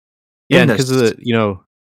 70s? Yeah, In the because of the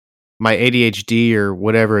my ADHD or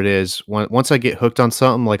whatever it is. Once I get hooked on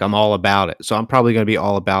something, like I'm all about it. So I'm probably gonna be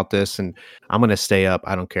all about this, and I'm gonna stay up.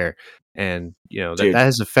 I don't care. And that Dude.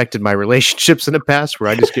 has affected my relationships in the past, where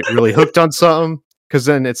I just get really hooked on something. Because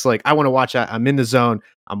then it's like I want to watch. I'm in the zone.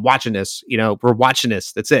 I'm watching this. We're watching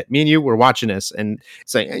this. That's it. Me and you, we're watching this. And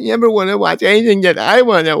it's like I never want to watch anything that I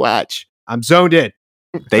want to watch. I'm zoned in.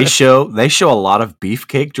 they show a lot of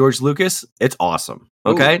Beefcake George Lucas. It's awesome.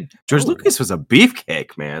 Okay, George Oh. Lucas was a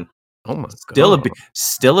beefcake, man. Oh my Still god.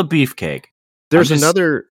 still a beefcake. There's I'm just-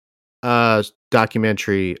 another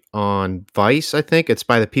documentary on Vice, I think. It's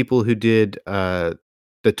by the people who did The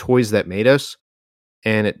Toys That Made Us.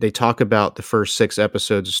 And they talk about the first 6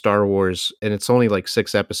 episodes of Star Wars, and it's only like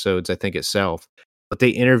 6 episodes, I think, itself. But they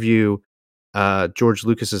interview George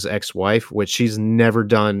Lucas's ex-wife, which she's never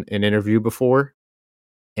done an interview before.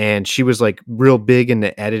 And she was like real big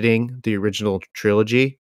into editing the original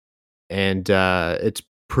trilogy. And it's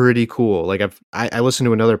pretty cool. Like I listened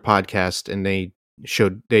to another podcast, and they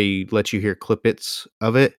let you hear clippets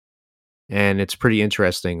of it, and it's pretty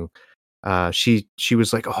interesting. She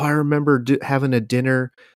was like, "Oh, I remember having a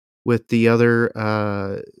dinner with the other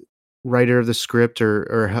writer of the script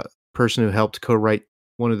or person who helped co-write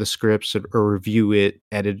one of the scripts or review it,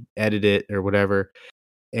 edit it or whatever."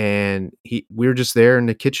 And we were just there in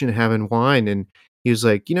the kitchen having wine, and he was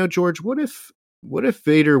like, "You know, George, what if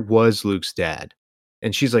Vader was Luke's dad?"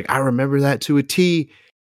 And she's like, "I remember that to a T."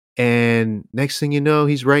 And next thing you know,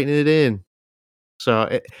 he's writing it in.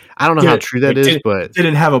 So I don't know how true that is, but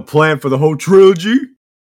didn't have a plan for the whole trilogy.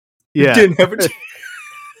 yeah, Didn't have a.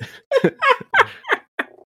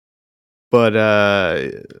 but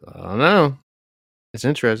I don't know. It's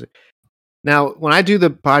interesting. Now, when I do the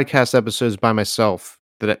podcast episodes by myself,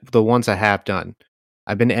 the ones I have done,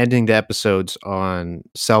 I've been ending the episodes on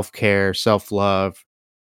self-care, self-love.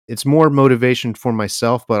 It's more motivation for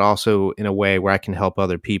myself, but also in a way where I can help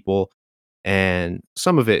other people. And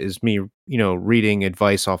some of it is me, reading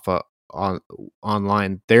advice off on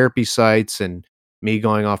online therapy sites and me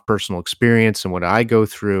going off personal experience and what I go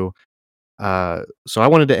through. So I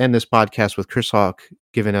wanted to end this podcast with Chris Hawk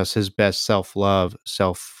giving us his best self-love,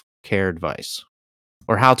 self-care advice,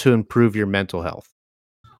 or how to improve your mental health.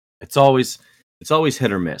 It's always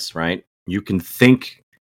hit or miss, right? You can think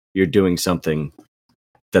you're doing something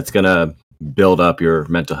that's going to build up your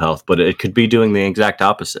mental health, but it could be doing the exact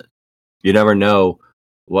opposite. You never know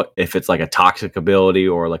if it's like a toxic ability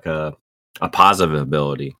or like a positive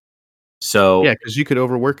ability. So yeah, because you could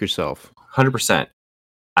overwork yourself. 100%.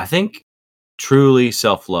 I think truly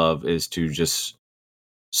self-love is to just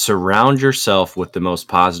surround yourself with the most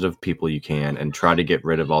positive people you can and try to get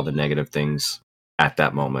rid of all the negative things at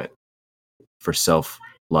that moment for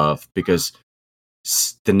self-love, because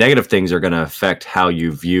the negative things are going to affect how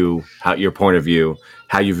you view your point of view,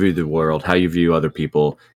 how you view the world, how you view other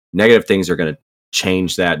people. Negative things are going to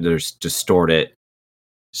change that, distort it.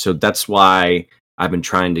 So that's why I've been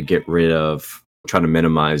trying to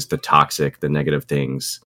minimize the negative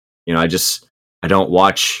things. I don't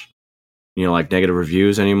watch, like negative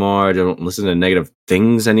reviews anymore. I don't listen to negative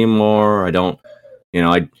things anymore. I don't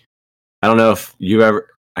know if you ever,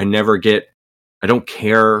 I don't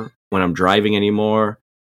care when I'm driving anymore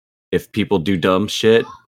if people do dumb shit.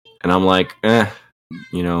 And I'm like, I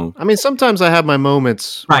mean, sometimes I have my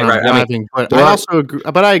moments when Right, I'm driving, but I also agree.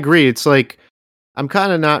 But I agree. It's like I'm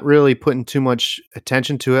kind of not really putting too much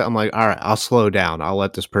attention to it. I'm like, all right, I'll slow down. I'll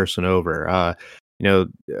let this person over.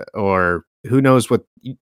 Or who knows what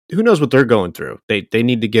they're going through. They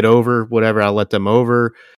need to get over whatever. I'll let them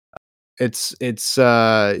over. It's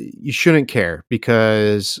you shouldn't care,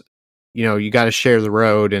 because you got to share the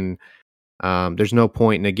road, and there's no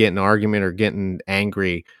point in getting an argument or getting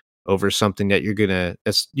angry over something that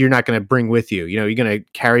you're not gonna bring with you. You're gonna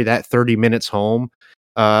carry that 30 minutes home.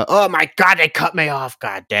 Oh my God, they cut me off.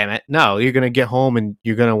 God damn it. No, you're gonna get home and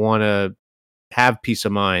you're gonna want to have peace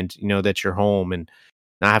of mind, that you're home and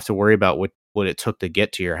not have to worry about what it took to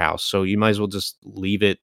get to your house. So you might as well just leave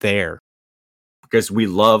it there. Because we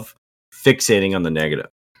love fixating on the negative.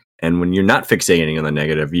 And when you're not fixating on the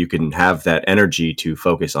negative, you can have that energy to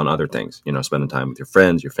focus on other things, spending time with your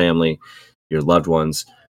friends, your family, your loved ones,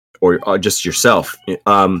 or just yourself.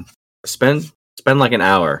 Spend like an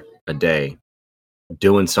hour a day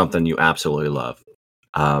doing something you absolutely love.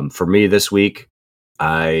 For me this week,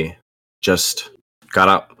 I just got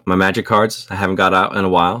out my Magic cards. I haven't got out in a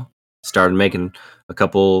while. Started making a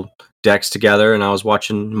couple decks together, and I was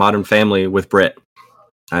watching Modern Family with Britt.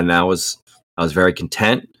 And I was very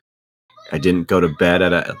content. I didn't go to bed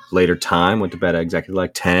at a later time. Went to bed at exactly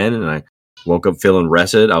like 10, and I woke up feeling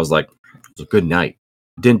rested. I was like, it was a good night.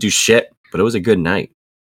 Didn't do shit, but it was a good night.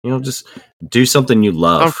 Just do something you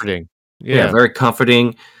love. Comforting. Yeah, very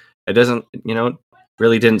comforting. It doesn't,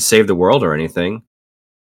 really didn't save the world or anything.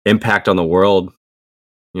 Impact on the world.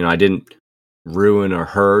 I didn't ruin or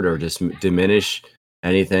hurt or just diminish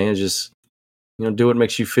anything. It's just, do what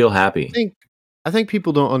makes you feel happy. I think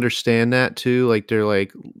people don't understand that too. Like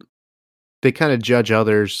they kind of judge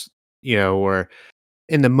others, or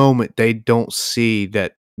in the moment they don't see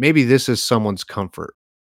that maybe this is someone's comfort.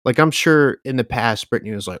 Like, I'm sure in the past,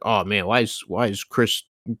 Brittany was like, "Oh man, why is Chris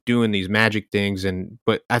doing these magic things?"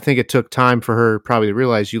 But I think it took time for her probably to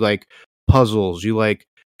realize you like puzzles, you like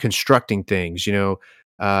constructing things.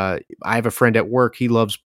 I have a friend at work; he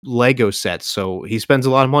loves Lego sets, so he spends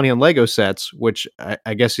a lot of money on Lego sets, which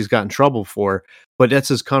I guess he's got in trouble for. But that's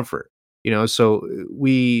his comfort, So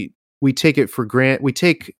we take it for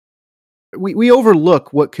granted. We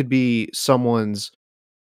overlook what could be someone's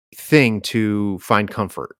thing to find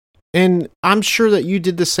comfort. And I'm sure that you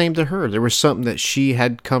did the same to her. There was something that she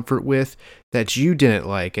had comfort with that you didn't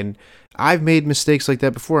like. And I've made mistakes like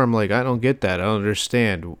that before. I'm like, I don't get that. I don't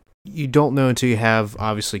understand. You don't know until you have,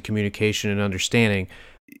 obviously, communication and understanding.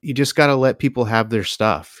 You just got to let people have their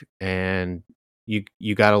stuff. And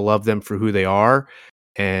you got to love them for who they are.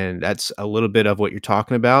 And that's a little bit of what you're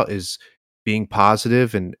talking about, is being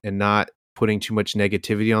positive and not putting too much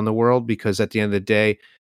negativity on the world, because at the end of the day,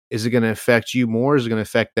 is it going to affect you more? Is it going to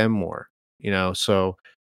affect them more? So,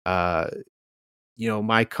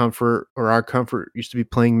 my comfort or our comfort used to be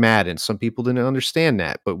playing Madden. Some people didn't understand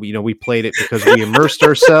that, but we played it because we immersed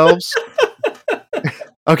ourselves.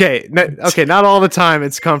 Okay. Not all the time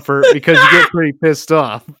it's comfort, because you get pretty pissed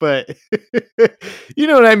off, but you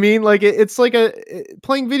know what I mean? Like it's like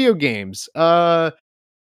playing video games.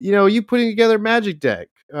 You putting together a magic deck,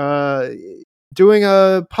 doing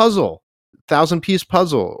a puzzle, 1,000-piece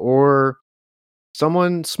puzzle, or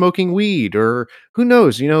someone smoking weed, or who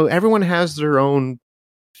knows, everyone has their own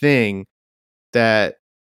thing, that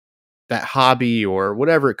hobby or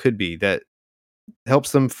whatever it could be, that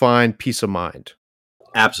helps them find peace of mind.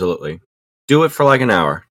 Absolutely. Do it for like an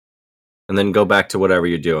hour and then go back to whatever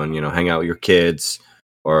you're doing, hang out with your kids,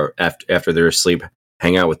 or after they're asleep,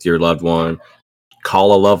 hang out with your loved one,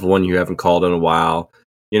 call a loved one you haven't called in a while.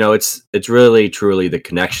 It's really, truly the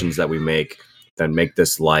connections that we make that make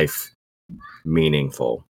this life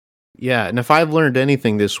meaningful. Yeah, and if I've learned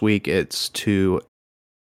anything this week, it's to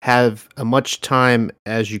have as much time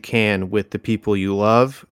as you can with the people you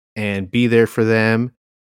love and be there for them,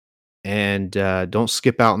 and don't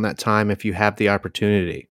skip out on that time if you have the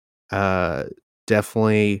opportunity.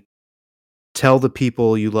 Definitely tell the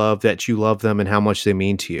people you love that you love them and how much they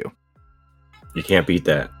mean to you. You can't beat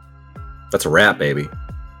that. That's a wrap, baby.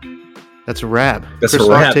 That's a wrap. That's Chris a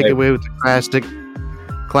wrap, Hawk, take baby. it away with the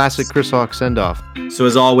classic Chris Hawk send-off. So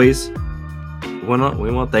as always, we want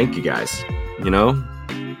to thank you guys.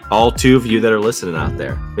 All 2 of you that are listening out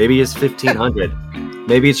there. Maybe it's 1,500.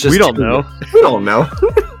 Maybe it's just we don't 2. know. We don't know.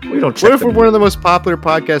 We don't check. What if we're one of the most popular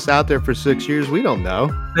podcasts out there for 6 years? We don't know.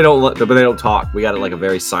 They don't talk. We got like a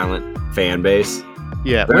very silent fan base.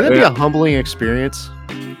 Yeah, wouldn't that be a humbling experience?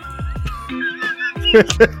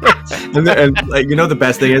 and the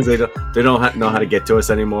best thing is they don't know how to get to us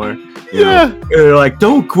anymore. And they're like,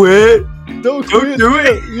 don't quit. Don't do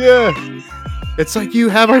it. Yeah. It's like, you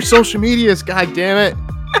have our social medias, god damn it.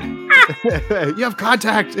 You have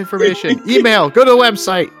contact information. Email. Go to the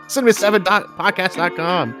website.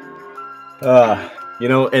 cinema7podcast.com.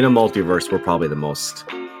 In a multiverse, we're probably the most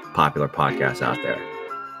popular podcast out there.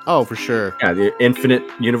 Oh, for sure. Yeah, the infinite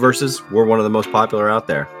universes, we're one of the most popular out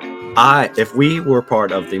there. If we were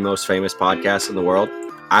part of the most famous podcast in the world,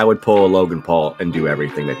 I would pull a Logan Paul and do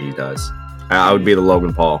everything that he does. I would be the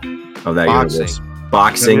Logan Paul of that universe.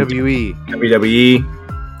 Boxing, WWE.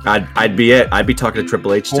 I'd be it. I'd be talking to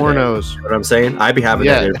Triple H today. Pornos. You know what I'm saying? I'd be having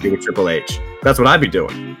that interview with Triple H. That's what I'd be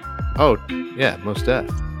doing. Oh, yeah, most def.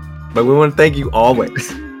 But we want to thank you always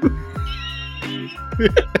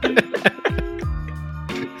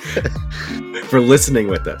for listening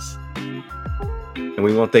with us. And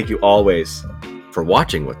we want to thank you always for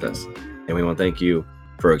watching with us. And we want to thank you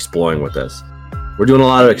for exploring with us. We're doing a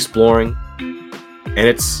lot of exploring, and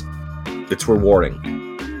it's rewarding.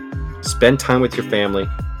 Spend time with your family.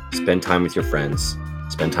 Spend time with your friends.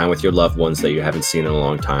 Spend time with your loved ones that you haven't seen in a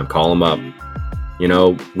long time. Call them up.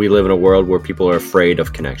 We live in a world where people are afraid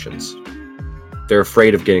of connections. They're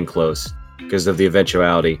afraid of getting close because of the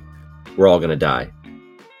eventuality we're all going to die.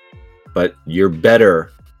 But you're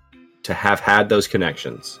better to have had those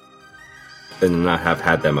connections than to not have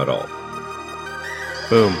had them at all.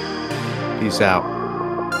 Boom. Peace out.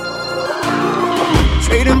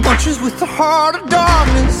 Trading punches with the heart of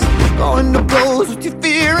darkness, going to blows with your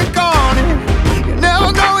fear incarnate. You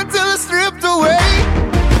never know until it's stripped away.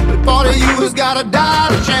 The part of you has gotta die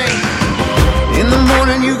to change. In the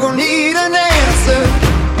morning you gon' need an answer.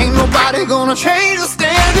 Ain't nobody gonna change the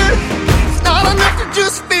standard. It's not enough to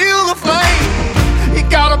just feel the flame. You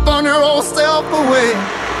gotta burn your old self away.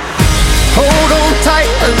 Hold on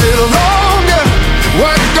tight a little longer.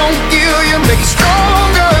 What don't kill you make it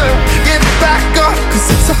stronger. Get back up, 'cause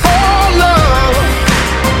it's all love.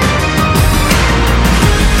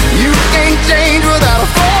 You can't change without a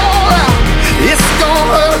fallout. It's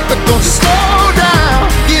gonna hurt, but don't you slow down.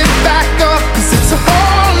 Get back up, 'cause it's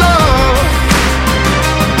all love.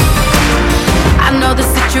 I know the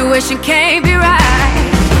situation can't be right,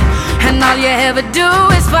 and all you ever do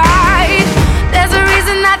is fight. There's a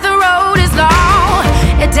reason that the road is long.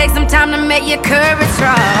 It takes some time to make your courage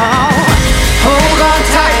strong. Hold on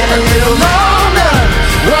tight a little longer.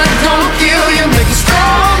 What don't kill you make you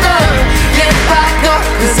stronger. Get back up,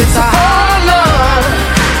 'cause it's a hard love.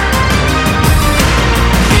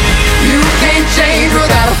 You can't change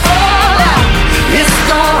without a fallout. It's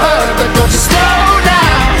gonna hurt, but don't you slow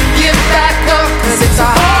down. Get back up, 'cause it's a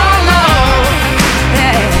hard love.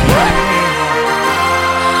 Hey.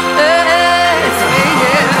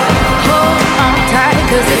 Hold on tight,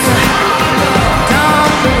 'cause it's a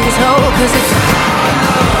don't lose hope, 'cause it's a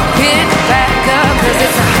get back up, 'cause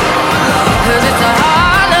it's a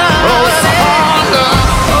hard love. Oh, it's a hard love.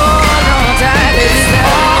 Hold on tight, 'cause it's a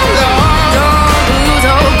don't lose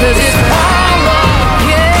hope, 'cause it's a hard love.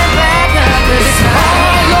 Get back up, 'cause it's a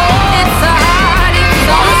hard love. It's a hard, it's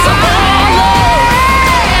a hard love.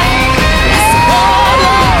 It's a hard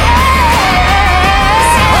love.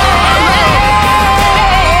 It's a hard love. It's a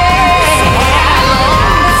hard love.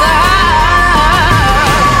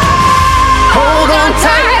 Hold on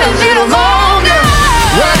tight a little longer.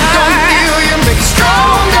 What don't kill you make you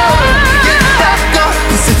stronger. Get back up,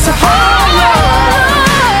 'cause it's a hard love.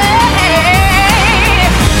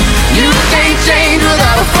 You can't change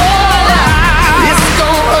without a fallout. It's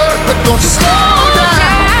gonna hurt, but don't you slow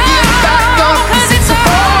down. Get back up, 'cause it's a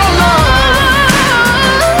hard love.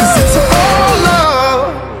 'Cause it's a hard love.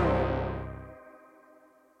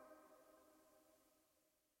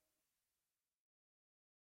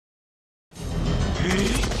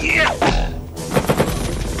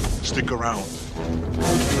 Stick around.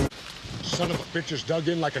 Son of a bitch is dug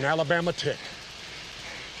in like an Alabama tick.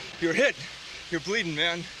 You're hit. You're bleeding,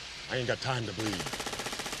 man. I ain't got time to bleed.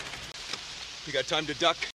 You got time to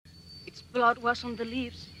duck? Its blood was on the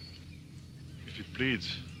leaves. If it bleeds,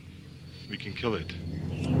 we can kill it.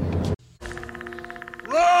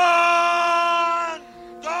 Run!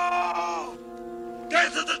 Go!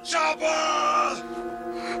 Get to the chopper!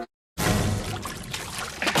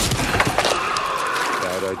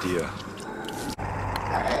 Bad idea.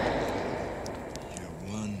 You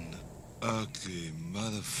one ugly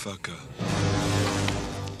motherfucker.